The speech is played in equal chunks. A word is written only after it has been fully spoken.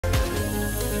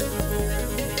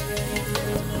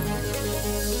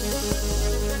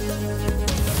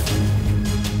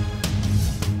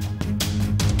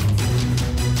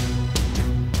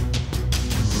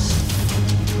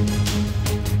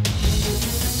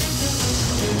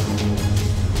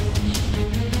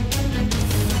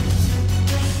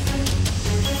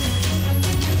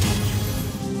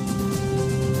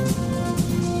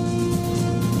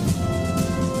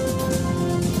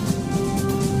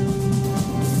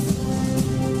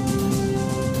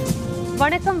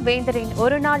வணக்கம் வேந்தரின்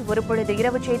ஒரு நாள் ஒரு பொழுது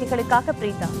இரவு செய்திகளுக்காக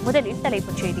பிரீதா. முதலில்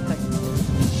தலைப்புச் செய்திகள்.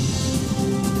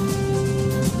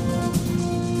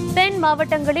 தென்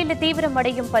மாவட்டங்களில்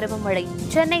தீவிரமடையும் பருவமழை.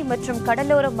 சென்னை மற்றும்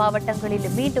கடலோர மாவட்டங்களில்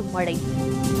மீண்டும் மழை.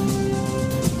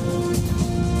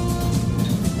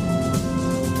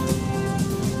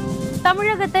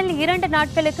 தமிழகத்தில் 2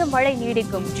 நாட்களுக்கு மழை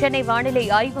நீடிக்கும். சென்னை வானிலை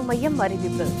ஆய்வு மையம்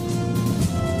அறிவிப்பு.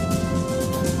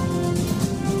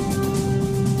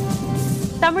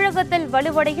 தமிழகத்தில்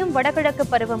வலுவடையும் வடகிழக்கு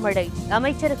பருவமழை.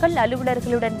 அமைச்சர்கள்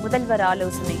அலுவலர்களுடன் முதல்வர்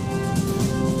ஆலோசனை.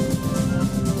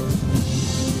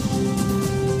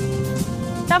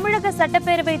 தமிழக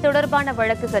சட்டப்பேரவை தொடர்பான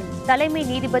வழக்குகள் தலைமை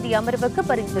நீதிபதி அமர்வுக்கு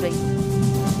பரிந்துரை.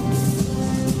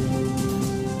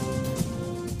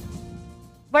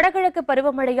 வடகிழக்கு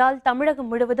பருவமழையால் தமிழகம்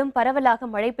முழுவதும் பரவலாக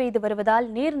மழை பெய்து வருவதால்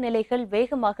நீர்நிலைகள்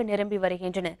வேகமாக நிரம்பி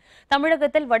வருகின்றன.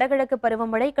 தமிழகத்தில் வடகிழக்கு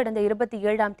பருவமழை கடந்த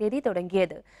 27ஆம் தேதி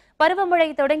தொடங்கியது. பருவமழை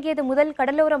தொடங்கியது முதல்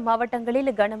கடலோர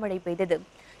மாவட்டங்களில் கனமழை பெய்தது.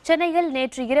 சென்னையில்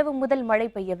நேற்று இரவு முதல் மழை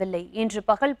பெய்யவில்லை. இன்று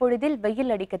பகல் பொழுதில்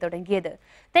வெயில் அடிக்க தொடங்கியது.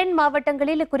 தென்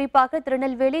மாவட்டங்களில் குறிப்பாக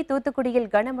திருநெல்வேலி,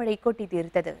 தூத்துக்குடியில் கனமழை கொட்டி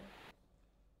தீர்த்தது.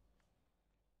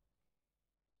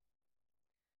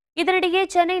 இதனிடையே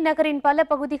சென்னை நகரின் பல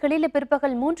பகுதிகளில்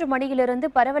பிற்பகல் 3 மணியிலிருந்து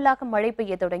பரவலாக மழை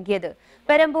பெய்ய தொடங்கியது.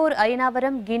 பெரம்பூர்,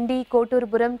 அயனாவரம், கிண்டி,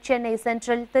 கோட்டூர்புரம், சென்னை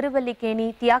சென்ட்ரல், திருவல்லிக்கேணி,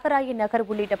 தியாகராய நகர்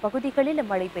உள்ளிட்ட பகுதிகளில்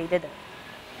மழை பெய்தது.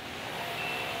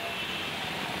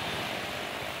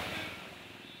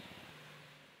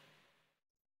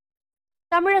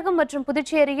 தமிழகம் மற்றும்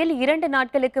புதுச்சேரியில் 2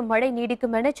 நாட்களுக்கு மழை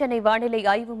நீடிக்கும் என சென்னை வானிலை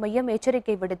ஆய்வு மையம்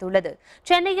எச்சரிக்கை விடுத்துள்ளது.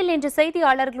 சென்னையில் இன்று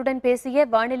செய்தியாளர்களுடன் பேசிய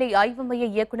வானிலை ஆய்வு மைய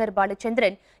இயக்குநர்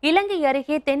பாலச்சந்திரன், இலங்கை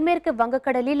அருகே தென்மேற்கு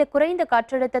வங்கக்கடலில் குறைந்த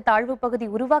காற்றழுத்த தாழ்வு பகுதி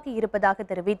உருவாகி இருப்பதாக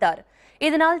தெரிவித்தார்.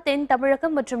 இதனால் தென்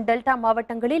தமிழகம் மற்றும் டெல்டா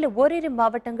மாவட்டங்களில் ஓரிரு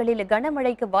மாவட்டங்களில்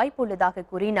கனமழைக்கு வாய்ப்பு உள்ளதாக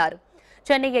கூறினார்.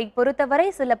 சென்னையை பொறுத்தவரை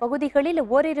சில பகுதிகளில்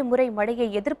ஓரிரு முறை மழையை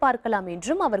எதிர்பார்க்கலாம்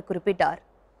என்றும் அவர் குறிப்பிட்டார்.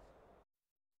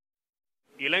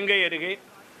 இலங்கை அருகே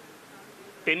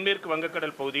தென்மேற்கு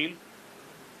வங்கக்கடல் பகுதியில்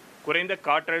குறைந்த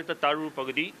காற்றழுத்த தாழ்வு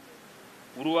பகுதி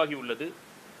உருவாகியுள்ளது.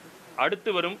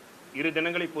 அடுத்து வரும் 2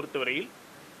 தினங்களை பொறுத்தவரையில்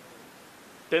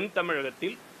தென்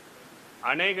தமிழகத்தில்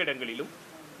அநேக இடங்களிலும்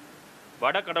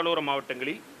வட கடலோர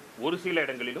மாவட்டங்களில் ஒரு சில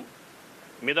இடங்களிலும்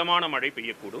மிதமான மழை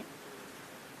பெய்யக்கூடும்.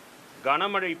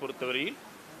 கனமழை பொறுத்தவரையில்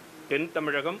தென்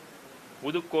தமிழகம்,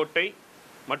 புதுக்கோட்டை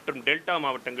மற்றும் டெல்டா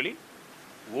மாவட்டங்களில்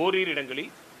ஓரிரு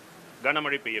இடங்களில்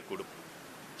கனமழை பெய்யக்கூடும்.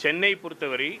 சென்னை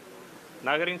பொறுத்தவரை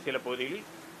நகரின் சில பகுதிகளில்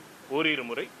ஓரிரு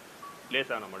முறை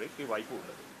லேசான மழைக்கு வாய்ப்பு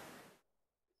உள்ளது.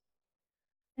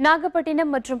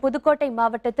 நாகப்பட்டினம் மற்றும் புதுக்கோட்டை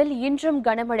மாவட்டத்தில் இன்றும்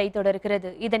கனமழை தொடர்கிறது.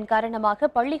 இதன்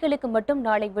காரணமாக பள்ளிகளுக்கு மட்டும்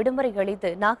நாளை விடுமுறை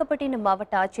அளித்து நாகப்பட்டினம்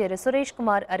மாவட்ட ஆட்சியர்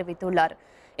சுரேஷ்குமார் அறிவித்துள்ளார்.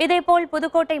 இதேபோல்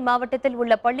புதுக்கோட்டை மாவட்டத்தில்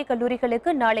உள்ள பள்ளி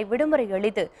கல்லூரிகளுக்கு நாளை விடுமுறை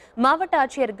அளித்து மாவட்ட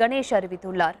ஆட்சியர் கணேஷ்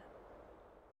அறிவித்துள்ளார்.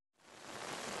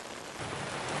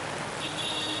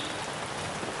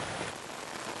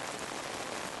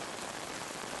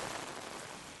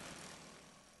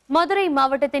 மதுரை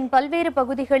மாவட்டத்தின் பல்வேறு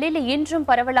பகுதிகளில் இன்றும்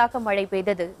பரவலாக மழை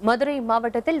பெய்தது. மதுரை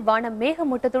மாவட்டத்தில் வானம்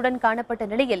மேகமூட்டத்துடன் காணப்பட்ட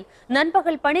நிலையில்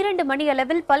நண்பகல் 12 மணி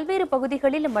அளவில் பல்வேறு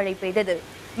பகுதிகளில் மழை பெய்தது.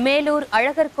 மேலூர்,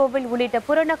 அழகர் கோவில் உள்ளிட்ட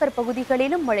புறநகர்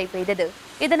பகுதிகளிலும் மழை பெய்தது.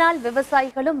 இதனால்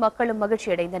விவசாயிகளும் மக்களும்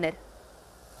மகிழ்ச்சியடைந்தனர்.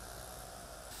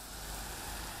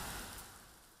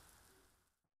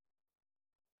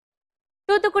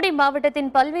 தூத்துக்குடி மாவட்டத்தின்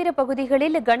பல்வேறு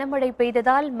பகுதிகளில் கனமழை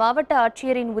பெய்ததால் மாவட்ட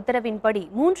ஆட்சியரின் உத்தரவின்படி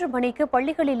 3 மணிக்கு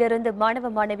பள்ளிகளிலிருந்து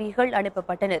மாணவ மாணவிகள்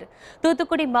அனுப்பப்பட்டனர்.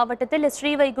 தூத்துக்குடி மாவட்டத்தில்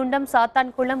ஸ்ரீவைகுண்டம்,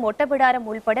 சாத்தான்குளம், ஒட்டபிடாரம்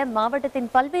உள்பட மாவட்டத்தின்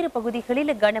பல்வேறு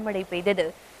பகுதிகளில் கனமழை பெய்தது.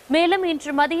 மேலும்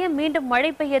இன்று மதியம் மீண்டும்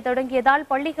மழை பெய்ய தொடங்கியதால்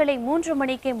பள்ளிகளை 3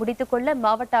 மணிக்கே முடித்துக் கொள்ள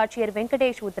மாவட்ட ஆட்சியர்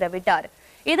வெங்கடேஷ் உத்தரவிட்டார்.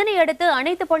 இதனையடுத்து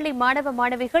அனைத்து பள்ளி மாணவ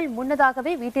மாணவிகள்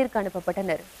முன்னதாகவே வீட்டிற்கு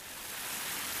அனுப்பப்பட்டனர்.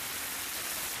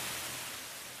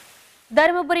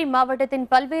 தருமபுரி மாவட்டத்தின்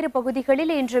பல்வேறு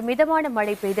பகுதிகளில் இன்று மிதமான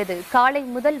மழை பெய்தது. காலை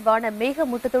முதல் வானம்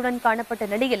மேகமூட்டத்துடன் காணப்பட்ட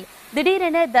நிலையில்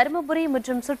திடீரென தருமபுரி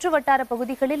மற்றும் சுற்றுவட்டார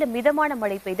பகுதிகளில் மிதமான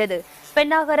மழை பெய்தது.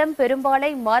 பென்னாகரம்,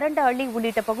 பெரும்பாலை, மாரண்டஹள்ளி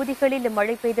உள்ளிட்ட பகுதிகளில்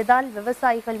மழை பெய்ததால்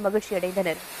விவசாயிகள்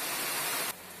மகிழ்ச்சியடைந்தனர்.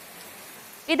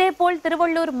 இதேபோல்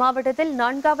திருவள்ளூர் மாவட்டத்தில்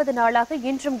 4வது நாளாக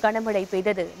இன்றும் கனமழை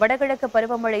பெய்தது. வடகிழக்கு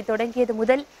பருவமழை தொடங்கியது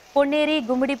முதல் பொன்னேரி,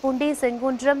 கும்மிடிப்பூண்டி,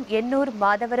 செங்குன்றம், எண்ணூர்,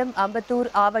 மாதவரம், அம்பத்தூர்,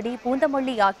 ஆவடி,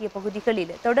 பூந்தமல்லி ஆகிய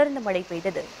பகுதிகளில் தொடர்ந்து மழை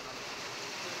பெய்தது.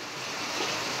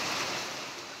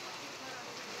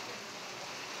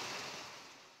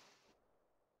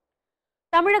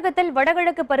 தமிழகத்தில்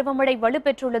வடகிழக்கு பருவமழை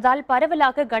வலுப்பெற்றுள்ளதால்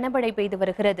பரவலாக கனமழை பெய்து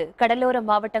வருகிறது. கடலோர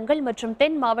மாவட்டங்கள் மற்றும்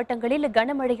தென் மாவட்டங்களில்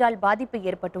கனமழையால் பாதிப்பு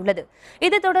ஏற்பட்டுள்ளது.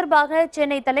 இது தொடர்பாக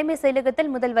சென்னை தலைமைச்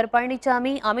செயலகத்தில் முதல்வர்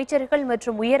பழனிசாமி அமைச்சர்கள்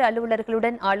மற்றும் உயர்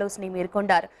அலுவலர்களுடன் ஆலோசனை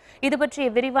மேற்கொண்டார். இதுபற்றிய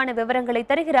விரிவான விவரங்களை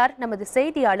தருகிறார் நமது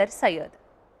செய்தியாளர் சையத்.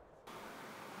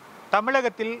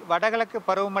 தமிழகத்தில் வடகிழக்கு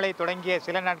பருவமழை தொடங்கிய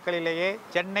சில நாட்களிலேயே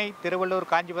சென்னை,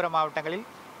 திருவள்ளூர், காஞ்சிபுரம் மாவட்டங்களில்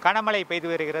கனமழை பெய்து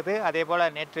வருகிறது.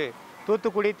 அதேபோல நேற்று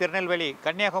தூத்துக்குடி, திருநெல்வேலி,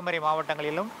 கன்னியாகுமரி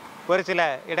மாவட்டங்களிலும் ஒரு சில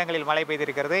இடங்களில் மழை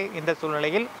பெய்திருக்கிறது. இந்த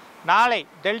சூழ்நிலையில் நாளை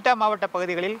டெல்டா மாவட்ட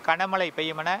பகுதிகளில் கனமழை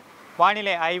பெய்யும் என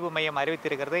வானிலை ஆய்வு மையம்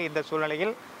அறிவித்திருக்கிறது. இந்த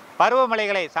சூழ்நிலையில்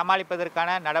பருவமழைகளை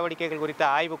சமாளிப்பதற்கான நடவடிக்கைகள் குறித்த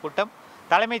ஆய்வுக் கூட்டம்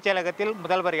தலைமைச் செயலகத்தில்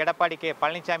முதல்வர் எடப்பாடி கே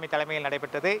பழனிசாமி தலைமையில்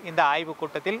நடைபெற்றது. இந்த ஆய்வுக்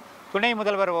கூட்டத்தில் துணை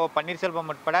முதல்வர் ஓ பன்னீர்செல்வம்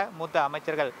உட்பட மூத்த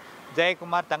அமைச்சர்கள்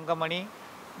ஜெயக்குமார், தங்கமணி,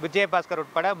 விஜயபாஸ்கர்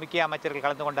உட்பட முக்கிய அமைச்சர்கள்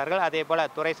கலந்து கொண்டார்கள். அதேபோல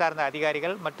துறை சார்ந்த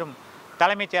அதிகாரிகள் மற்றும்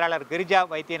தலைமைச் செயலாளர் கிரிஜா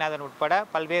வைத்தியநாதன் உட்பட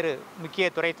பல்வேறு முக்கிய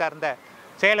துறை சார்ந்த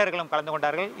செயலர்களும் கலந்து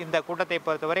கொண்டார்கள். இந்த கூட்டத்தை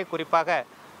பொறுத்தவரை குறிப்பாக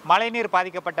மழைநீர்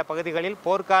பாதிக்கப்பட்ட பகுதிகளில்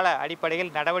போர்க்கால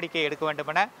அடிப்படையில் நடவடிக்கை எடுக்க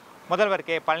வேண்டும் என முதல்வர்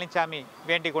கே பழனிசாமி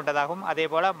வேண்டிக் கொண்டதாகவும்,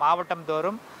 அதேபோல மாவட்டம்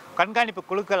தோறும் கண்காணிப்பு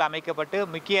குழுக்கள் அமைக்கப்பட்டு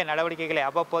முக்கிய நடவடிக்கைகளை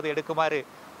அவ்வப்போது எடுக்குமாறு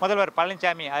முதல்வர்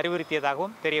பழனிசாமி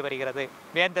அறிவுறுத்தியதாகவும் தெரிய வருகிறது.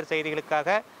 வேந்தர்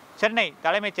செய்திகளுக்காக சென்னை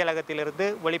தலைமைச் செயலகத்திலிருந்து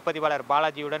ஒளிப்பதிவாளர்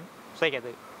பாலாஜியுடன்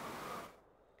செய்யது.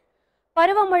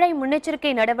 பருவமழை முன்னெச்சரிக்கை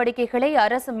நடவடிக்கைகளை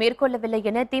அரசு மேற்கொள்ளவில்லை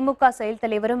என திமுக செயல்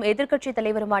தலைவரும் எதிர்க்கட்சித்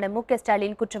தலைவருமான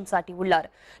மு.க.ஸ்டாலின் குற்றம் சாட்டியுள்ளார்.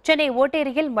 சென்னை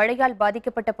ஓட்டேரியில் மழையால்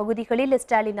பாதிக்கப்பட்ட பகுதிகளில்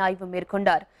ஸ்டாலின் ஆய்வு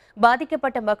மேற்கொண்டார்.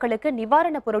 பாதிக்கப்பட்ட மக்களுக்கு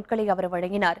நிவாரணப் பொருட்களை அவர்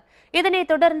வழங்கினார். இதனைத்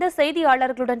தொடர்ந்து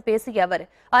செய்தியாளர்களுடன் பேசிய அவர்,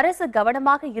 அரசு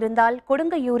கவனமாக இருந்தால்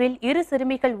கொடுங்கையூரில் 2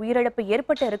 சிறுமிகள் உயிரிழப்பு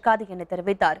ஏற்பட்டு இருக்காது என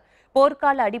தெரிவித்தார்.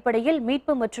 போர்க்கால அடிப்படையில்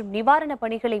மீட்பு மற்றும் நிவாரணப்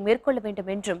பணிகளை மேற்கொள்ள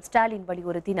வேண்டும் என்றும் ஸ்டாலின்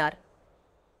வலியுறுத்தினார்.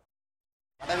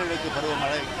 வடகிழக்கு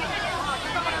பருவமழை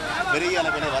பெரிய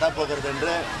அளவில் வரப்போகிறது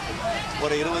என்று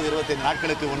ஒரு 20-25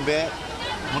 நாட்களுக்கு முன்பே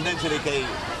முன்னெச்சரிக்கை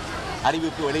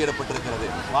அறிவிப்பு வெளியிடப்பட்டிருக்கிறது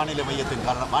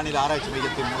வானிலை ஆராய்ச்சி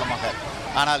மையத்தின் மூலமாக.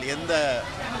 ஆனால் எந்த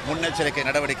முன்னெச்சரிக்கை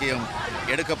நடவடிக்கையும்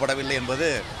எடுக்கப்படவில்லை என்பது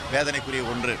வேதனைக்குரிய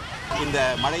ஒன்று. இந்த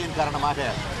மழையின் காரணமாக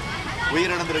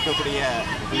உயிரிழந்திருக்கக்கூடிய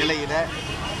நிலையில்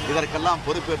இதற்கெல்லாம்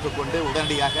பொறுப்பேற்றுக் கொண்டு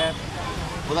உடனடியாக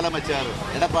முதலமைச்சர்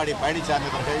எடப்பாடி பழனிசாமி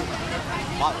அவர்கள்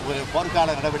ஒரு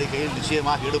போர்க்கால நடவடிக்கையில்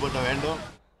நிச்சயமாக ஈடுபட வேண்டும்.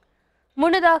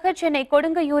 முன்னதாக சென்னை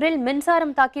கொடுங்கையூரில்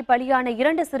மின்சாரம் தாக்கி பலியான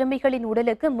 2 சிறுமிகளின்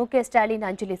உடலுக்கு மு.க.ஸ்டாலின்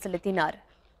அஞ்சலி செலுத்தினார்.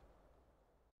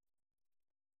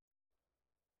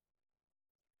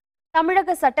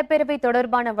 தமிழக சட்டப்பேரவை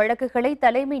தொடர்பான வழக்குகளை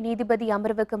தலைமை நீதிபதி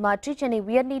அமர்வுக்கு மாற்றி சென்னை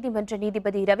உயர்நீதிமன்ற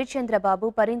நீதிபதி ரவிச்சந்திர பாபு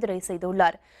பரிந்துரை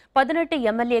செய்துள்ளார். 18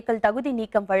 எம்எல்ஏக்கள் தகுதி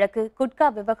நீக்கம் வழக்கு, குட்கா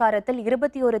விவகாரத்தில்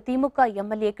 21 திமுக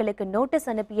எம்எல்ஏக்களுக்கு நோட்டீஸ்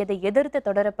அனுப்பியதை எதிர்த்து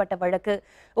தொடரப்பட்ட வழக்கு,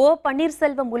 ஓ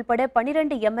பன்னீர்செல்வம் உள்பட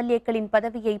 12 எம்எல்ஏக்களின்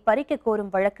பதவியை பறிக்க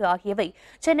கோரும் வழக்கு ஆகியவை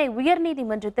சென்னை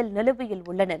உயர்நீதிமன்றத்தில் நிலுவையில்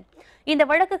உள்ளன. இந்த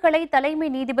வழக்குகளை தலைமை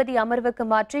நீதிபதி அமர்வுக்கு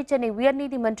மாற்றி சென்னை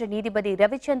உயர்நீதிமன்ற நீதிபதி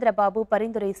ரவிச்சந்திர பாபு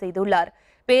பரிந்துரை செய்துள்ளார்.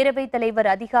 பேரவைத் தலைவர்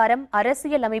அதிகாரம்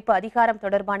அரசியல் அமைப்பு அதிகாரம்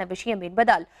தொடர்பான விஷயம்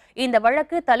என்பதால் இந்த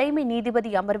வழக்கு தலைமை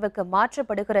நீதிபதி அமர்வுக்கு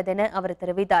மாற்றப்படுகிறதென அவர்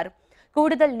தெரிவித்தார்.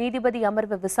 கூடுதல் நீதிபதி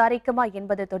அமர்வு விசாரிக்குமா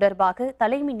என்பது தொடர்பாக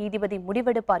தலைமை நீதிபதி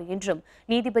முடிவெடுப்பார் என்றும்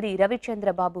நீதிபதி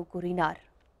ரவிச்சந்திர பாபு கூறினார்.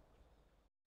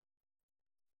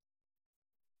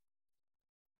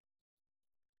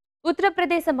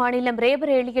 உத்தரப்பிரதேச மாநிலம்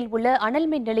ரேபரேலியில் உள்ள அனல்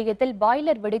மின் நிலையத்தில்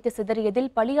பாய்லர் வெடித்து சிதறியதில்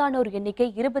பலியானோர் எண்ணிக்கை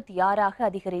 26ஆக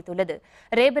அதிகரித்துள்ளது.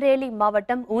 ரேபரேலி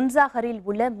மாவட்டம் உன்சாகரில்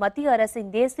உள்ள மத்திய அரசின்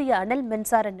தேசிய அனல்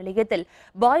மின்சார நிலையத்தில்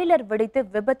பாய்லர் வெடித்து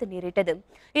விபத்து நேரிட்டது.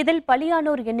 இதில்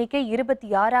பலியானோர் எண்ணிக்கை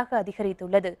 26ஆக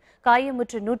அதிகரித்துள்ளது.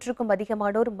 காயமுற்ற 100க்கும்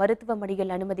அதிகமானோர்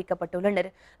மருத்துவமனையில்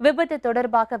அனுமதிக்கப்பட்டுள்ளனர். விபத்து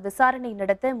தொடர்பாக விசாரணை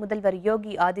நடத்த முதல்வர்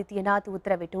யோகி ஆதித்யநாத்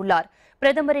உத்தரவிட்டுள்ளார்.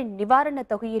 பிரதமரின்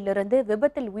நிவாரணத் தொகையிலிருந்து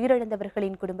விபத்தில்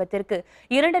உயிரிழந்தவர்களின் குடும்பத்திற்கு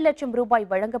 2 லட்சம் ரூபாய்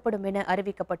வழங்கப்படும் என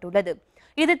அறிவிக்கப்பட்டுள்ளது.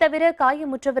 இது தவிர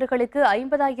காயமுற்றவர்களுக்கு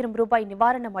 50,000 ரூபாய்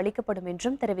நிவாரணம் அளிக்கப்படும்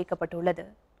என்றும் தெரிவிக்கப்பட்டுள்ளது.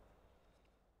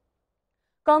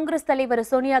 காங்கிரஸ் தலைவர்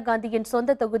சோனியா காந்தியின்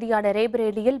சொந்த தொகுதியான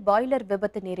ரேபரேலியில் பாய்லர்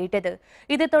விபத்து நேரிட்டது.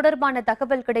 இது தொடர்பான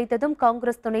தகவல் கிடைத்ததும்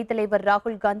காங்கிரஸ் துணைத் தலைவர்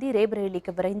ராகுல் காந்தி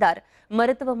ரேபரேலிக்கு விரைந்தார்.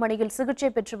 மருத்துவமனையில்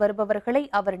சிகிச்சை பெற்று வருபவர்களை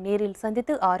அவர் நேரில்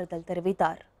சந்தித்து ஆறுதல்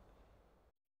தெரிவித்தார்.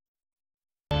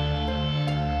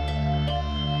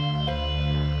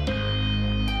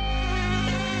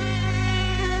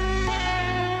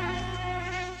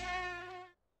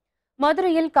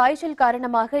 மதுரையில் காய்ச்சல்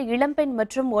காரணமாக இளம்பெண்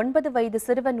மற்றும் 9 வயது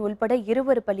சிறுவன் உள்பட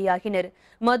 2 பலியாகினர்.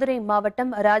 மதுரை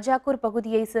மாவட்டம் ராஜாக்கூர்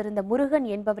பகுதியைச் சேர்ந்த முருகன்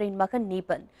என்பவரின் மகன்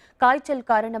நீபன். காய்ச்சல்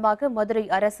காரணமாக மதுரை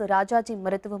அரசு ராஜாஜி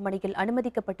மருத்துவமனையில்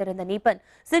அனுமதிக்கப்பட்டிருந்த நீபன்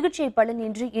சிகிச்சை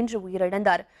பலனின்றி இன்று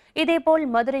உயிரிழந்தார். இதேபோல்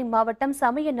மதுரை மாவட்டம்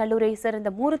சமயநல்லூரை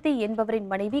சேர்ந்த மூர்த்தி என்பவரின்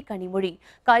மனைவி கனிமொழி.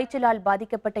 காய்ச்சலால்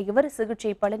பாதிக்கப்பட்ட இவர்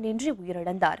சிகிச்சை பலனின்றி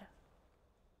உயிரிழந்தார்.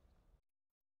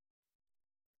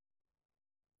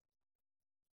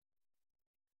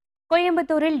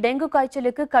 கோயம்புத்தூரில் டெங்கு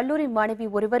காய்ச்சலுக்கு கல்லூரி மாணவி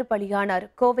ஒருவர் பலியானார்.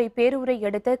 கோவை பேரூரை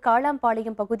அடுத்த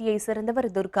காளாம்பாளையம் பகுதியைச் சேர்ந்தவர்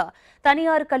துர்கா.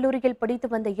 தனியார் கல்லூரியில் படித்து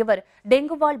வந்த இவர்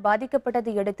டெங்குவால்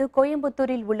பாதிக்கப்பட்டதை அடுத்து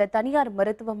கோயம்புத்தூரில் உள்ள தனியார்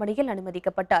மருத்துவமனையில்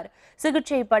அனுமதிக்கப்பட்டார்.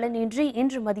 சிகிச்சை பலனின்றி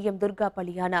இன்று மதியம் துர்கா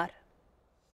பலியானார்.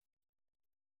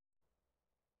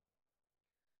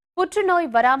 புற்றுநோய்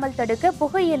வராமல் தடுக்க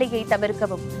புகையிலையை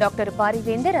தவிர்க்கவும் டாக்டர்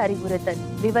பாரிவேந்தர் அறிவுறுத்தல்.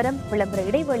 விவரம் விளம்பர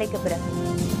இடைவேளைக்கு பிறகு.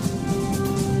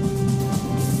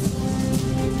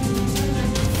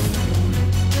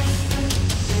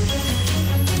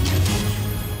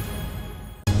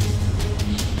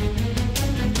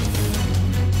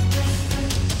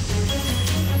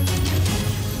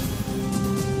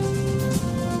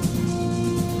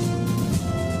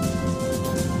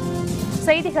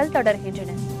 செய்திகள்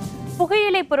தொடர்கின்றன.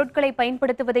 புகையிலை பொருட்களை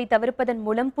பயன்படுத்துவதை தவிர்ப்பதன்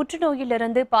மூலம்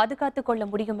புற்றுநோயிலிருந்து பாதுகாத்துக் கொள்ள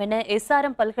முடியும் என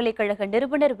SRM பல்கலைக்கழக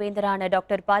நிறுவனர் வேந்தரான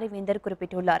டாக்டர் பாரிவேந்தர்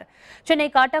குறிப்பிட்டுள்ளார். சென்னை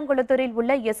காட்டாங்குளத்தூரில்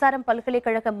உள்ள SRM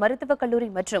பல்கலைக்கழக மருத்துவக் கல்லூரி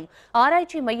மற்றும்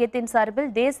ஆராய்ச்சி மையத்தின்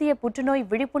சார்பில் தேசிய புற்றுநோய்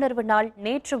விழிப்புணர்வு நாள்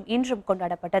நேற்றும் இன்றும்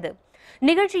கொண்டாடப்பட்டது.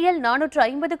 நிகழ்ச்சியில்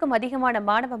 450க்கும் அதிகமான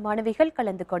மாணவ மாணவிகள்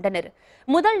கலந்து கொண்டனர்.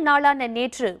 முதல் நாளான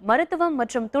நேற்று மருத்துவம்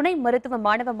மற்றும் துணை மருத்துவ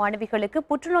மாணவ மாணவிகளுக்கு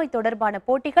புற்றுநோய் தொடர்பான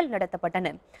போட்டிகள்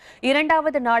நடத்தப்பட்டன.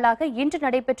 இரண்டாவது நாளாக இன்று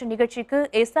நடைபெற்ற நிகழ்ச்சிக்கு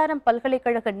SRM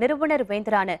பல்கலைக்கழக நிறுவனர்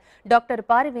வேந்தரான டாக்டர்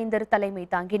பாரிவேந்தர் தலைமை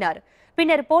தாங்கினார்.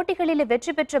 பின்னர் போட்டிகளில்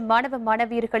வெற்றி பெற்ற மாணவ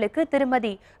மாணவியர்களுக்கு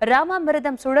திருமதி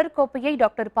ராமாமிர்தம் சுழற்கோப்பையை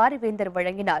டாக்டர் பாரிவேந்தர்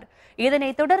வழங்கினார்.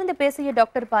 இதனைத் தொடர்ந்து பேசிய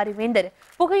டாக்டர் பாரிவேந்தர்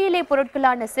புகையிலை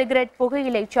பொருட்களான சிகரெட்,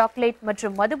 புகையிலை, சாக்லேட்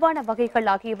மற்றும் மதுபான வகைகள்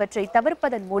ஆகியவற்றை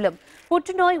தவிர்ப்பதன் மூலம்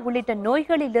புற்றுநோய் உள்ளிட்ட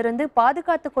நோய்களிலிருந்து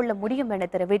பாதுகாத்துக் கொள்ள முடியும் என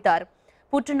தெரிவித்தார்.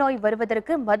 புற்றுநோய்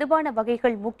வருவதற்கு மதுபான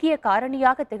வகைகள் முக்கிய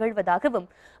காரணியாக திகழ்வதாகவும்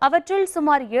அவற்றில்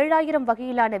சுமார் 7000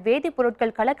 வகையிலான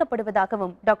வேதிப்பொருட்கள்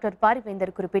கலக்கப்படுவதாகவும் டாக்டர்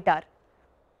பாரிவேந்தர் குறிப்பிட்டார்.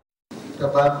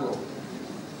 Tobacco,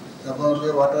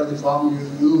 what are the form you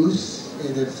use,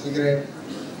 either cigarette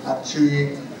or chewing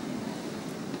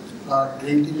or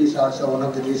drinking is also one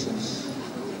of the reasons.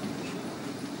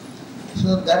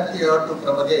 So that you have to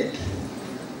propagate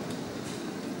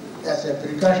as a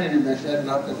precautionary measure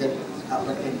not to get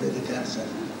affected by the cancer.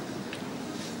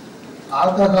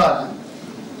 Alcohol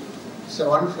is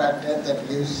one factor that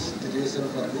gives the reason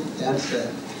for the cancer.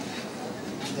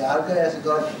 The alcohol has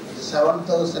got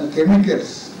 7,000 chemicals.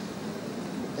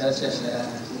 As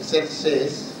research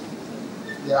says,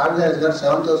 the alcohol has got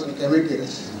 7,000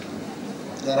 chemicals.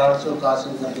 They are also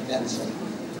causing the cancer.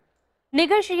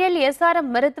 நிகழ்ச்சியில் SRM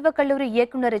மருத்துவக் கல்லூரி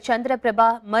இயக்குநர் சந்திரபிரபா,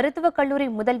 மருத்துவக் கல்லூரி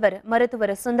முதல்வர்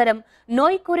மருத்துவர் சுந்தரம்,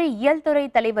 நோய்க்குறி இயல் துறை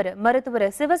தலைவர் மருத்துவர்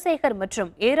சிவசேகர்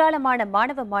மற்றும் ஏராளமான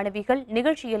மாணவ மாணவிகள்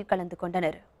நிகழ்ச்சியில் கலந்து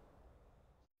கொண்டனர்.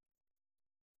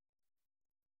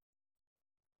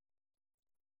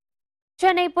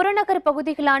 சென்னை புறநகர்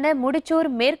பகுதிகளான முடிச்சூர்,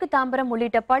 மேற்கு தாம்பரம்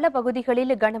உள்ளிட்ட பல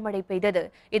பகுதிகளில் கனமழை பெய்தது.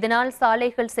 இதனால்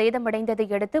சாலைகள் சேதமடைந்ததை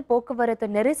அடுத்து போக்குவரத்து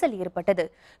நெரிசல் ஏற்பட்டது.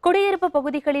 குடியிருப்பு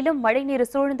பகுதிகளிலும் மழைநீர்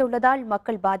சூழ்ந்துள்ளதால்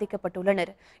மக்கள்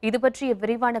பாதிக்கப்பட்டுள்ளனர். இது பற்றிய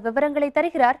விரிவான விவரங்களை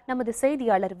தருகிறார் நமது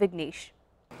செய்தியாளர் விக்னேஷ்.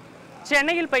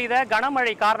 சென்னையில் பெய்த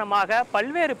கனமழை காரணமாக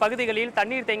பல்வேறு பகுதிகளில்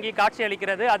தண்ணீர் தேங்கி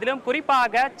காட்சியளிக்கிறது. அதிலும்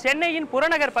குறிப்பாக சென்னையின்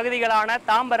புறநகர் பகுதிகளான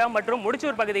தாம்பரம் மற்றும்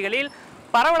முடிச்சூர் பகுதிகளில்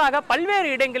பரவலாக பல்வேறு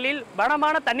இடங்களில்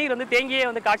வனமான தண்ணீர் தேங்கியே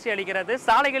காட்சி அளிக்கிறது.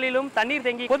 சாலைகளிலும் தண்ணீர்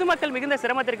தேங்கி பொதுமக்கள் மிகுந்த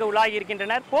சிரமத்திற்கு உள்ளாகி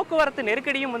இருக்கின்றனர். போக்குவரத்து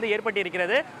நெருக்கடியும்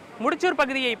ஏற்பட்டிருக்கிறது. முடிச்சூர்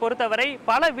பகுதியை பொறுத்தவரை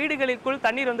பல வீடுகளுக்குள்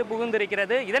தண்ணீர்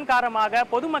புகுந்திருக்கிறது. இதன் காரணமாக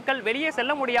பொதுமக்கள் வெளியே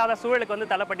செல்ல முடியாத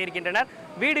சூழலுக்கு தள்ளப்பட்டிருக்கின்றனர்.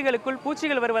 வீடுகளுக்குள்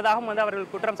பூச்சிகள் வருவதாகவும் அவர்கள்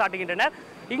குற்றம் சாட்டுகின்றனர்.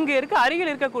 இங்கு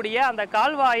அருகில் இருக்கக்கூடிய அந்த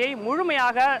கால்வாயை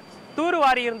முழுமையாக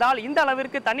தூர்வாரி இருந்தால் இந்த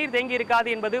அளவிற்கு தண்ணீர் தேங்கி இருக்காது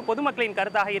என்பது பொதுமக்களின்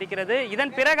கருத்தாக இருக்கிறது.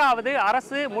 இதன் பிறகாவது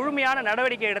அரசு முழுமையான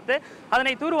நடவடிக்கை எடுத்து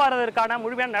அதனை தூர்வாருவதற்கான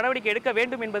முழுமையான நடவடிக்கை எடுக்க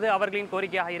வேண்டும் என்பது அவர்களின்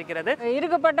கோரிக்கையாக இருக்கிறது.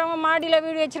 இருக்கப்பட்டவங்க மாடியில்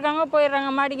வீடு வச்சிருக்காங்க,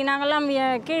 போயிடுறாங்க மாடிக்கு. நாங்கள்லாம்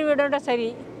கீழ் வீடோட சரி,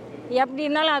 எப்படி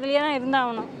இருந்தாலும் அதுலேயே தான்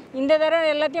இருந்தாகணும். இந்த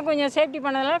தடவை எல்லாத்தையும் கொஞ்சம் சேஃப்டி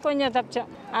பண்ணதால கொஞ்சம்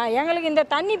தப்பிச்சோம். எங்களுக்கு இந்த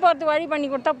தண்ணி போகிறது வழி பண்ணி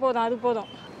கொடுத்தா போதும், அது போதும்.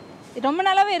 ரொம்ப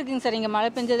நல்லாவே இருக்குங்க சார். இங்கே மழை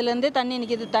பெஞ்சதுலேருந்து தண்ணி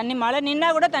நிற்கிது. தண்ணி மழை நின்னா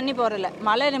கூட தண்ணி போகிறல.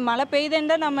 மழை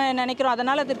பெய்யுதுன்னு தான் நம்ம நினைக்கிறோம்,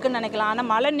 அதனால் அது இருக்குன்னு நினைக்கலாம். ஆனால்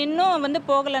மழை நின்னும்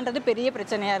போகலைன்றது பெரிய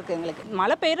பிரச்சனையாக இருக்குது எங்களுக்கு.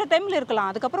 மழை பெய்கிற டைமில் இருக்கலாம்,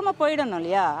 அதுக்கப்புறமா போயிடணும்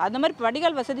இல்லையா? அந்த மாதிரி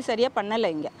வடிகால் வசதி சரியாக பண்ணலை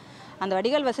இங்கே. அந்த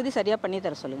வடிகால் வசதி சரியாக பண்ணி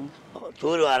தர சொல்லுங்கள்.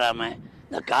 தூர் வராமல்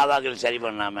இந்த காவாக்கள் சரி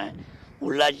பண்ணாமல்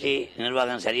உள்ளாட்சி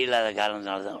நிர்வாகம் சரியில்லாத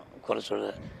காரணத்தினால தான் குறை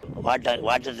சொல்லுது.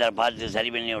 வாட்டத்தை பார்த்து சரி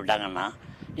பண்ணி விட்டாங்கன்னா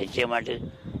நிச்சயமாட்டு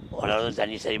ஓரளவு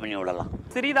தண்ணி சரி பண்ணி விடலாம்.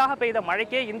 சிறிதாக பெய்த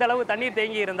மழைக்கே இந்த அளவு தண்ணீர்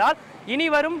தேங்கி இருந்தால் இனி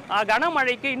வரும்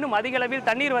கனமழைக்கு இன்னும் அதிக அளவில்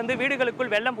தண்ணீர் வந்து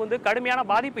வீடுகளுக்குள் வெள்ளம் புந்து கடுமையான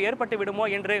பாதிப்பு ஏற்பட்டு விடுமோ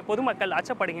என்று பொதுமக்கள்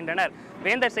அச்சப்படுகின்றனர்.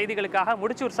 வேந்தர் செய்திகளுக்காக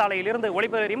முடிச்சூர் சாலையிலிருந்து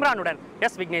ஒளிப்பதிவர் இம்ரானுடன்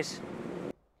எஸ் விக்னேஷ்.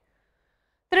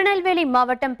 திருநெல்வேலி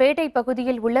மாவட்டம் பேட்டை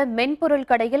பகுதியில் உள்ள மென்பொருள்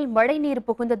கடையில் மழைநீர்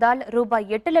புகுந்ததால் ரூபாய்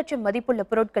 8 லட்சம் மதிப்புள்ள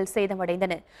பொருட்கள்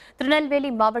சேதமடைந்தன. திருநெல்வேலி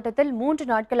மாவட்டத்தில் 3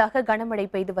 நாட்களாக கனமழை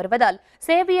பெய்து வருவதால்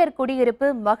சேவியர் குடியிருப்பு,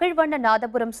 மகிழ்வண்ண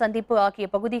நாதபுரம் சந்திப்பு ஆகிய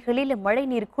பகுதிகளில்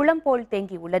மழைநீர் குளம் போல்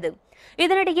தேங்கியுள்ளது.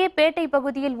 இதனிடையே பேட்டை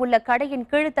பகுதியில் உள்ள கடையின்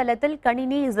கீழ்த்தளத்தில்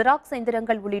கணினி, ஜெராக்ஸ்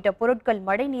எந்திரங்கள் உள்ளிட்ட பொருட்கள்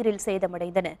மழைநீரில்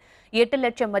சேதமடைந்தன. 8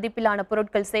 லட்சம் மதிப்பிலான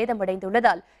பொருட்கள்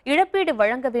சேதமடைந்துள்ளதால் இழப்பீடு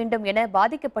வழங்க வேண்டும் என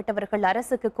பாதிக்கப்பட்டவர்கள்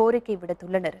அரசுக்கு கோரிக்கை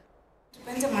விடுத்துள்ளனர்.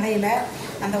 பெஞ்ச மழையில்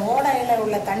அந்த ஓடையில்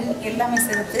உள்ள தண்ணி எல்லாமே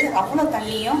சேர்த்து அவ்வளோ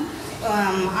தண்ணியும்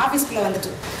ஆஃபீஸ்க்குள்ளே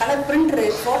வந்துட்டு colour printer,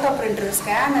 photo printer,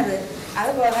 scanner,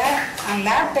 அதுபோக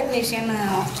லேப் டெக்னீஷியன்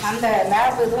அந்த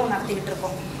லேப் இதுவும் நடத்திக்கிட்டு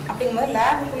இருக்கோம். அப்படிங்கும்போது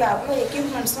லேபுக்குள்ளே அவ்வளோ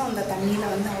எக்யூப்மெண்ட்ஸும் அந்த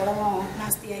தண்ணியில் வந்து அவ்வளவும்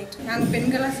நாஸ்தி ஆகிட்டு. நாங்கள்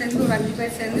பெண்கள்லாம் சேர்ந்து ஒரு 5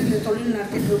 பேர் சேர்ந்து இந்த தொழில்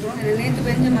நடத்திட்டு இருக்கோம். நேற்று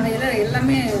பெஞ்ச மழையில்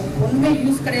எல்லாமே ஒன்றுமே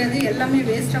யூஸ் கிடையாது, எல்லாமே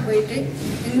வேஸ்ட்டாக போயிட்டு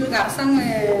எங்களுக்கு அரசாங்கம்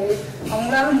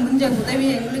அவங்களால முடிஞ்ச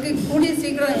உதவியை எங்களுக்கு கூடிய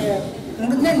சீக்கிரம்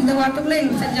முடிஞ்ச இந்த வாரத்துக்குள்ளே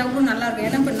எங்களுக்கு செஞ்சால் கூட நல்லாயிருக்கும்.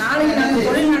 ஏன்னா இப்போ நாளைக்கு நாங்கள்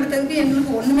தொழில் நடத்துறதுக்கு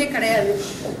எங்களுக்கு ஒன்றுமே கிடையாது.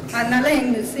 அதனால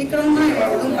எங்களுக்கு சீக்கிரமாக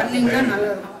எதுவும் பண்ணிங்கன்னா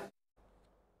நல்லாயிருக்கும்.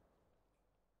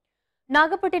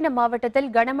 நாகப்பட்டினம் மாவட்டத்தில்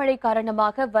கனமழை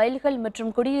காரணமாக வயல்கள் மற்றும்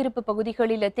குடியிருப்பு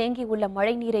பகுதிகளில் தேங்கியுள்ள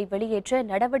மழைநீரை வெளியேற்ற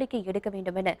நடவடிக்கை எடுக்க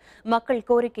வேண்டும் என மக்கள்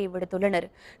கோரிக்கை விடுத்துள்ளனர்.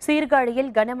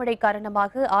 சீர்காழியில் கனமழை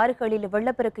காரணமாக ஆறுகளில்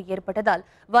வெள்ளப்பெருக்கு ஏற்பட்டதால்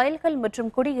வயல்கள்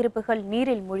மற்றும் குடியிருப்புகள்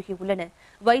நீரில் மூழ்கியுள்ளன.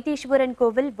 வைத்தீஸ்வரன்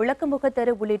கோவில், விளக்குமுக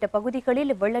தெரு உள்ளிட்ட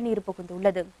பகுதிகளில் வெள்ளநீர்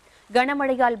புகுந்துள்ளது.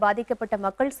 கனமழையால் பாதிக்கப்பட்ட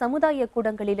மக்கள் சமுதாய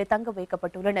கூடங்களில் தங்க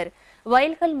வைக்கப்பட்டுள்ளனர்.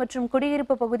 வயல்கள் மற்றும்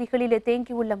குடியிருப்பு பகுதிகளில்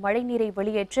தேங்கியுள்ள மழைநீரை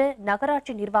வெளியேற்ற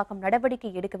நகராட்சி நிர்வாகம் நடவடிக்கை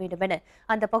எடுக்க வேண்டும் என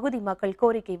அந்த பகுதி மக்கள்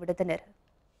கோரிக்கை விடுத்தனர்.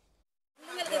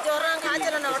 ஜுரம்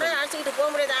காய்ச்சல் அழைச்சிக்கிட்டு போக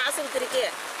முடியாது ஆஸ்பத்திரிக்கு.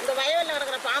 இந்த வயலில்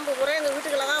கிடக்கிற பாம்பு பூரா எங்கள்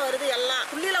வீட்டுக்குள்ள தான் வருது. எல்லாம்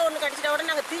புள்ளியில் ஒன்று கடிச்சிட்டா கூட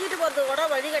நாங்கள் தீக்கிட்டு போகிறதுக்கு கூட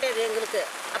வழி கிடையாது எங்களுக்கு.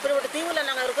 அப்படிப்பட்ட தீவில்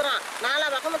நாங்கள் இருக்கிறோம். 4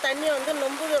 பக்கமும் தண்ணி வந்து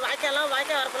நொம்புது.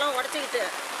 வாய்க்காய் வரப்பெல்லாம் உடச்சிக்கிட்டு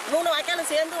 3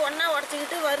 வாய்க்காலும் சேர்ந்து ஒன்றா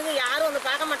உடச்சிக்கிட்டு வருது. யாரும் வந்து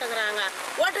பார்க்க மாட்டேங்கிறாங்க.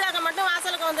 ஓட்டுக்காக மட்டும்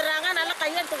வாசலுக்கு வந்துடுறாங்க, நல்லா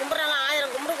கையெடுத்து கும்பிட்றாங்க,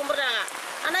 1000 கும்பிட்றாங்க.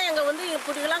 ஆனால் எங்கள் வந்து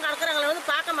இப்படிலாம் கிடக்குறாங்கள வந்து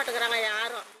பார்க்க மாட்டேங்கிறாங்க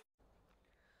யாரும்.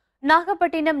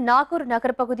 நாகப்பட்டினம் நாகூர்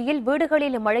நகர் பகுதியில்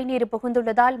வீடுகளில் மழைநீர்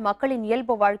புகுந்துள்ளதால் மக்களின்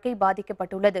இயல்பு வாழ்க்கை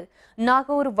பாதிக்கப்பட்டுள்ளது.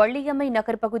 நாகூர் வள்ளியம்மை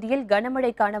நகர் பகுதியில்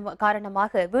கனமழை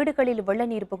காரணமாக வீடுகளில்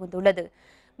வெள்ளநீர் புகுந்துள்ளது.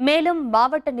 மேலும்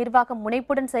மாவட்ட நிர்வாகம்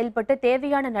முனைப்புடன் செயல்பட்டு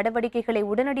தேவையான நடவடிக்கைகளை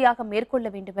உடனடியாக மேற்கொள்ள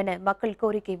வேண்டும் என மக்கள்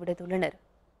கோரிக்கை விடுத்துள்ளனர்.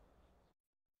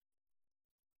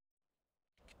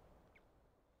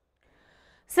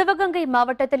 சிவகங்கை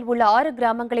மாவட்டத்தில் உள்ள 6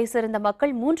 கிராமங்களை சேர்ந்த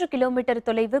மக்கள் 3 கிலோமீட்டர்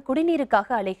தொலைவு குடிநீருக்காக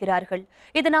அலைகிறார்கள்.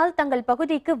 இதனால் தங்கள்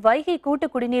பகுதிக்கு வைகை கூட்டு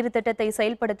குடிநீர் திட்டத்தை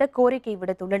செயல்படுத்த கோரிக்கை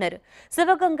விடுத்துள்ளனர்.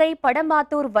 சிவகங்கை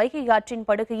படமாத்தூர் வைகை ஆற்றின்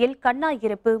படுகையில்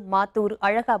கண்ணாயிருப்பு, மாத்தூர்,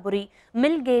 அழகாபுரி,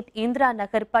 மில்கேட், இந்திரா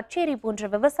நகர், பச்சேரி போன்ற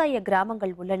விவசாய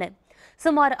கிராமங்கள் உள்ளன.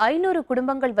 சுமார் 500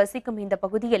 குடும்பங்கள் வசிக்கும் இந்த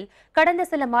பகுதியில் கடந்த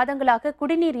சில மாதங்களாக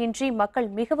குடிநீர் இன்றி மக்கள்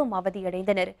மிகவும்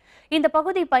அவதியடைந்தனர். இந்த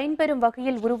பகுதி பயன்பெறும்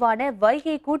வகையில் உருவான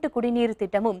வைகை கூட்டு குடிநீர்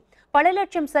திட்டமும் பல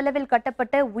லட்சம் செலவில்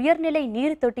கட்டப்பட்ட உயர்நிலை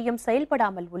நீர் தொட்டியும்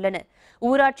செயல்படாமல் உள்ளன.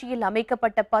 ஊராட்சியில்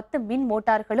அமைக்கப்பட்ட 10 மின்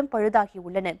மோட்டார்களும்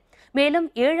பழுதாகியுள்ளன. மேலும்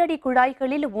 7 அடி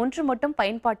குழாய்களில் 1 மட்டும்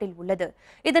பயன்பாட்டில் உள்ளது.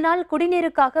 இதனால்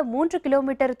குடிநீருக்காக 3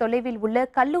 கிலோமீட்டர் தொலைவில் உள்ள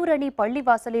கல்லூரணி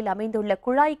பள்ளிவாசலில் அமைந்துள்ள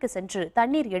குழாய்க்கு சென்று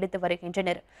தண்ணீர் எடுத்து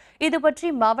வருகின்றனர். இதுபற்றி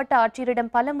மாவட்ட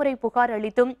ஆட்சியரிடம் பலமுறை புகார்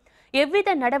அளித்தும் எவ்வித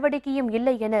நடவடிக்கையும்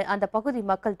இல்லை என அந்த பகுதி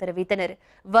மக்கள் தெரிவித்தனர்.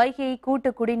 வைகை கூட்டு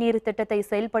குடிநீர் திட்டத்தை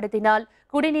செயல்படுத்தினால்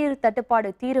குடிநீர் தட்டுப்பாடு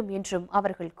தீரும் என்றும்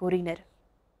அவர்கள் கூறினர்.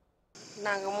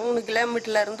 நாங்கள் 3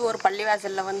 கிலோமீட்டர்ல இருந்து ஒரு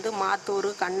பள்ளிவாசலில் வந்து மாத்தூர்,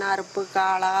 கண்ணாருப்பு,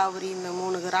 காளாவரி இந்த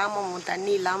 3 கிராமம்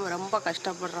தண்ணி இல்லாமல் ரொம்ப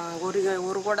கஷ்டப்படுறாங்க.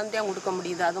 ஒரு குடம் தான் கொடுக்க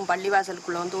முடியுது. அதுவும்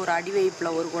பள்ளிவாசலுக்குள்ளே வந்து ஒரு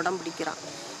அடிவைப்பில் ஒரு குடம் பிடிக்கிறான்.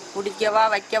 குடிக்கவா,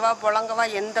 வைக்கவா, புழங்கவா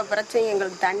எந்த பிரச்சனையும்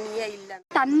எங்களுக்கு தண்ணியே இல்லை.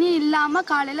 தண்ணி இல்லாமல்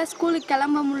காலையில் ஸ்கூலுக்கு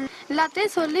கிளம்ப முடியல.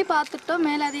 எல்லாத்தையும் சொல்லி பார்த்துட்டோம்,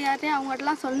 மேலதிகாரியும்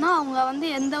அவங்ககிட்டலாம் சொன்னோம். அவங்க வந்து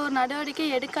எந்த ஒரு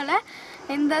நடவடிக்கையும் எடுக்கலை.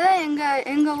 இந்த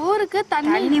எங்கள் ஊருக்கு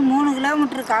தண்ணி 3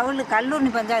 கிலோமீட்டருக்கு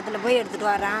கல்லூரி பஞ்சாயத்தில் போய்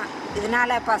எடுத்துகிட்டு வரான்.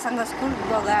 இதனால பசங்க ஸ்கூலுக்கு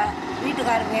போக,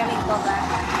 வீட்டுக்காரர் வேலைக்கு போக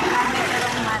எல்லாமே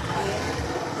சிரமமாக இருக்குது.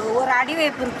 ஒரு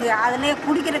அடிவைப்பு இருக்குது. அதிலே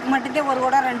குடிக்கிறதுக்கு மட்டும்தான் 1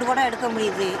 குடம் 2 குடம் எடுக்க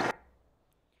முடியுது.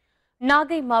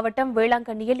 நாகை மாவட்டம்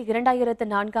வேளாங்கண்ணியில்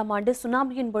 2004ஆம் ஆண்டு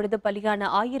சுனாமியின் பொழுது பலியான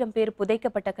 1000 பேர்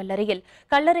புதைக்கப்பட்ட கல்லறையில்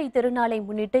கல்லறை திருநாளை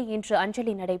முன்னிட்டு இன்று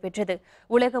அஞ்சலி நடைபெற்றது.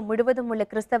 உலகம் முழுவதும் உள்ள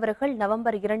கிறிஸ்தவர்கள்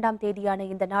நவம்பர் 2ஆம் தேதியான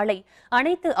இந்த நாளை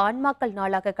அனைத்து ஆன்மாக்கள்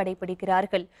நாளாக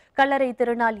கடைபிடிக்கிறார்கள். கல்லறை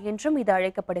திருநாள் என்றும் இது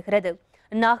அழைக்கப்படுகிறது.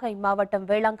 நாகை மாவட்டம்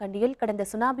வேளாங்கண்ணியில் கடந்த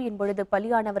சுனாமியின் பொழுது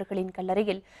பலியானவர்களின்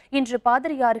கல்லறையில் இன்று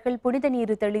பாதிரியார்கள் புனித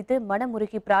நீர் தெளித்து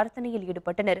மனமுருகி பிரார்த்தனையில்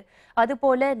ஈடுபட்டனர்.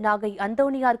 அதுபோல நாகை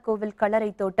அந்தோணியார் கோவில்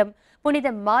கல்லறை தோட்டம், புனித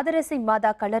மாதரசி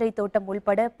மாதா கல்லறை தோட்டம்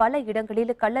உள்பட பல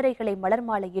இடங்களில் கல்லறைகளை மலர்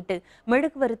மாலையிட்டு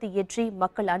மெழுகுவர்த்தி ஏற்றி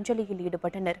மக்கள் அஞ்சலியில்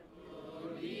ஈடுபட்டனர்.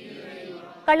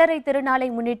 கல்லறை திருநாளை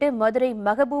முன்னிட்டு மதுரை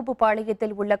மகபூபு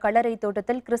பாளையத்தில் உள்ள கல்லறை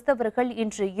தோட்டத்தில் கிறிஸ்தவர்கள்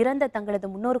இன்று இறந்த தங்களது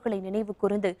முன்னோர்களை நினைவு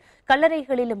கூர்ந்து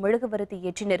கல்லறைகளில் மெழுகுவர்த்தி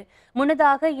ஏற்றினர்.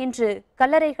 முன்னதாக இன்று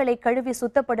கல்லறைகளை கழுவி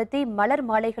சுத்தப்படுத்தி மலர்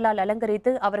மாலைகளால்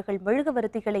அலங்கரித்து அவர்கள்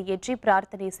மெழுகுவர்த்திகளை ஏற்றி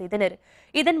பிரார்த்தனை செய்தனர்.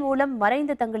 இதன் மூலம்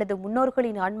மறைந்த தங்களது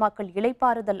முன்னோர்களின் ஆன்மாக்கள்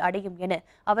இளைப்பாறுதல் அடையும் என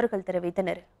அவர்கள்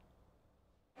தெரிவித்தனர்.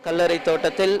 கல்லறை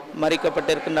தோட்டத்தில்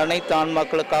மறிக்கப்பட்டிருக்கின்ற அனைத்து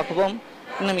ஆன்மாக்களுக்காகவும்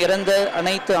இன்னும் இறந்த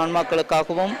அனைத்து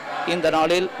ஆன்மாக்களுக்காகவும் இந்த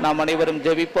நாளில் நாம் அனைவரும்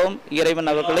ஜெபிப்போம். இறைவன்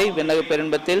அவர்களை விண்ணக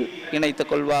பெருன்பத்தில்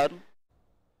இணைத்துக் கொள்வார்.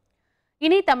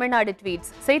 இனி தமிழ்நாடு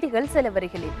ட்வீட்ஸ் செய்திகள் சில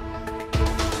வரிகளில்.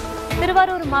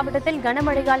 திருவாரூர் மாவட்டத்தில்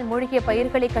கனமழையால் மூழ்கிய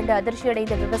பயிர்களை கண்டு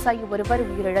அதிர்ச்சியடைந்த விவசாயி ஒருவர்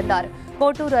உயிரிழந்தார்.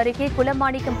 கோட்டூர் அருகே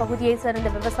குலமாணிக்கம் பகுதியைச் சேர்ந்த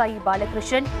விவசாயி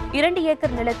பாலகிருஷ்ணன் 2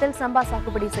 ஏக்கர் நிலத்தில் சம்பா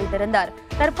சாகுபடி செய்திருந்தார்.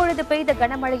 தற்பொழுது பெய்த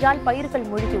கனமழையால் பயிர்கள்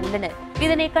மூழ்கியுள்ளன.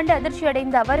 இதனை கண்டு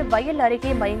அதிர்ச்சியடைந்த அவர் வயல்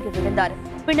அருகே மயங்கி விழுந்தார்.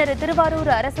 பின்னர்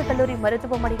திருவாரூர் அரசு கல்லூரி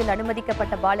மருத்துவமனையில்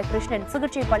அனுமதிக்கப்பட்ட பாலகிருஷ்ணன்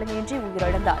சிகிச்சை பலனின்றி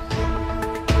உயிரிழந்தார்.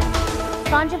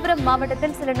 காஞ்சிபுரம்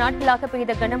மாவட்டத்தில் சில நாட்களாக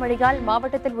பெய்த கனமழையால்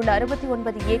மாவட்டத்தில் உள்ள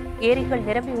 69 ஏரிகள்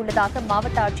நிரம்பியுள்ளதாக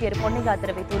மாவட்ட ஆட்சியர் பொன்னையா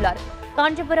தெரிவித்துள்ளார்.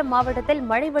 காஞ்சிபுரம் மாவட்டத்தில்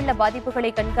மழை வெள்ள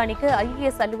பாதிப்புகளை கண்காணிக்க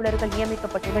IAS அலுவலர்கள்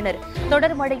நியமிக்கப்பட்டுள்ளனர்.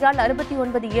 தொடர் மழையால்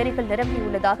 69 ஏரிகள்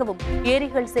நிரம்பியுள்ளதாகவும்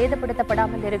ஏரிகள்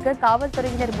சேதப்படுத்தப்படாமல் இருக்க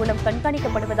காவல்துறையினர் மூலம்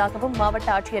கண்காணிக்கப்படுவதாகவும்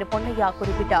மாவட்ட ஆட்சியர் பொன்னையா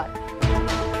குறிப்பிட்டார்.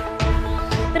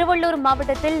 திருவள்ளூர்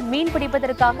மாவட்டத்தில் மீன்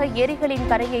பிடிப்பதற்காக ஏரிகளின்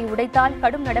கரையை உடைத்தால்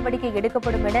கடும் நடவடிக்கை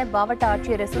எடுக்கப்படும் என மாவட்ட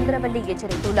ஆட்சியர் சுந்தரவல்லி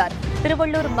எச்சரித்துள்ளார்.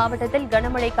 திருவள்ளூர் மாவட்டத்தில்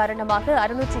கனமழை காரணமாக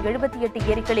 678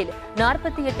 ஏரிகளில்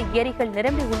 48 ஏரிகள்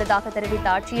நிரம்பியுள்ளதாக தெரிவித்த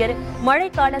ஆட்சியர், மழை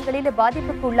காலங்களில்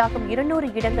பாதிப்புக்கு உள்ளாகும்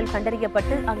 200 இடங்கள்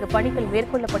கண்டறியப்பட்டு அங்கு பணிகள்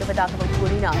மேற்கொள்ளப்படுவதாகவும்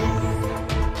கூறினார்.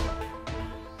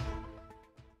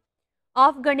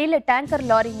 ஆப்கானில் டேங்கர்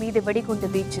லாரி மீது வெடிகுண்டு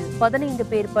வீச்சு, 15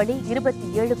 பேர் பலி,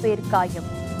 27 பேர் காயம்.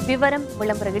 விவரம்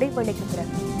விளம்பர இடைவேளைக்கு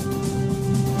பிறகு.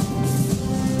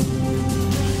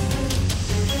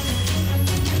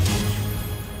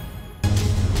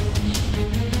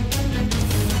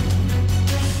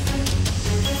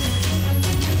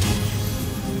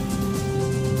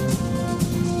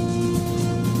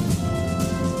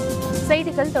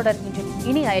 செய்திகள் தொடர்கின்றன.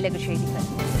 இனி அயலக செய்திகள்.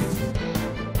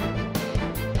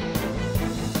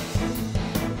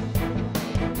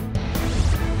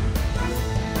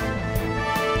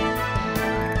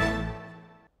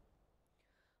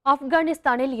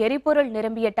 ஆப்கானிஸ்தானில் எரிபொருள்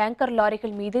நிரம்பிய டேங்கர்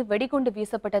லாரிகள் மீது வெடிகுண்டு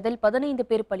வீசப்பட்டதில் 15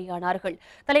 பேர் பலியானார்கள்.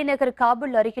 தலைநகர்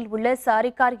காபூல் அருகில் உள்ள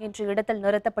சாரிகார் என்ற இடத்தில்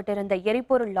நிறுத்தப்பட்டிருந்த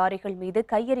எரிபொருள் லாரிகள் மீது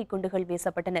கையெறி குண்டுகள்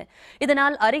வீசப்பட்டன.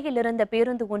 இதனால் அருகில் இருந்த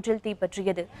பேருந்து ஒன்றில்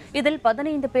தீப்பற்றியது. இதில்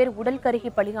 15 பேர் உடல்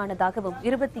கருகி பலியானதாகவும்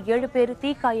 27 பேர்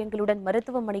தீக்காயங்களுடன்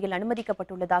மருத்துவமனையில்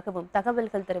அனுமதிக்கப்பட்டுள்ளதாகவும்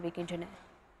தகவல்கள் தெரிவிக்கின்றன.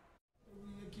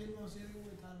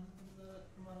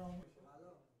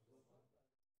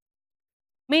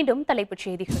 மீண்டும் தலைப்புச்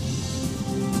செய்திகள்.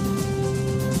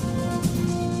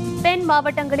 தென்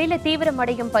மாவட்டங்களில்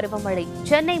தீவிரமடையும் பருவமழை,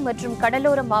 சென்னை மற்றும்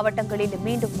கடலோர மாவட்டங்களில்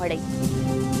மீண்டும் மழை.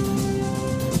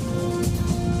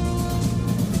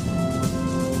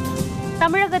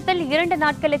 தமிழகத்தில் 2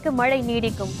 நாட்களுக்கு மழை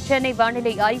நீடிக்கும், சென்னை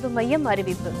வானிலை ஆய்வு மையம்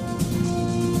அறிவிப்பு.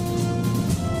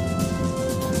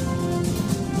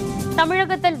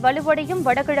 தமிழகத்தில் வலுவடையும்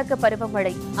வடகிழக்கு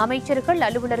பருவமழை, அமைச்சர்கள்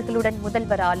அலுவலர்களுடன்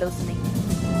முதல்வர் ஆலோசனை.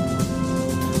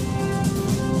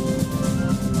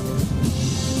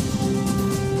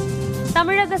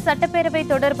 தமிழக சட்டப்பேரவை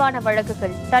தொடர்பான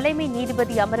வழக்குகள் தலைமை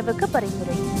நீதிபதி அமர்வுக்கு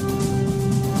பரிந்துரை.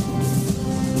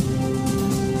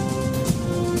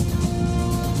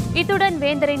 இத்துடன்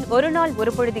வேந்தரின் ஒருநாள்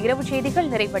ஒரு பொழுது இரவு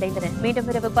செய்திகள் நிறைவடைந்தன. மீண்டும்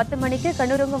இரவு 10 மணிக்கு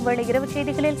கண்ணுறங்கும் வேளை இரவு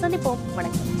செய்திகளில் சந்திப்போம்.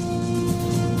 வணக்கம்.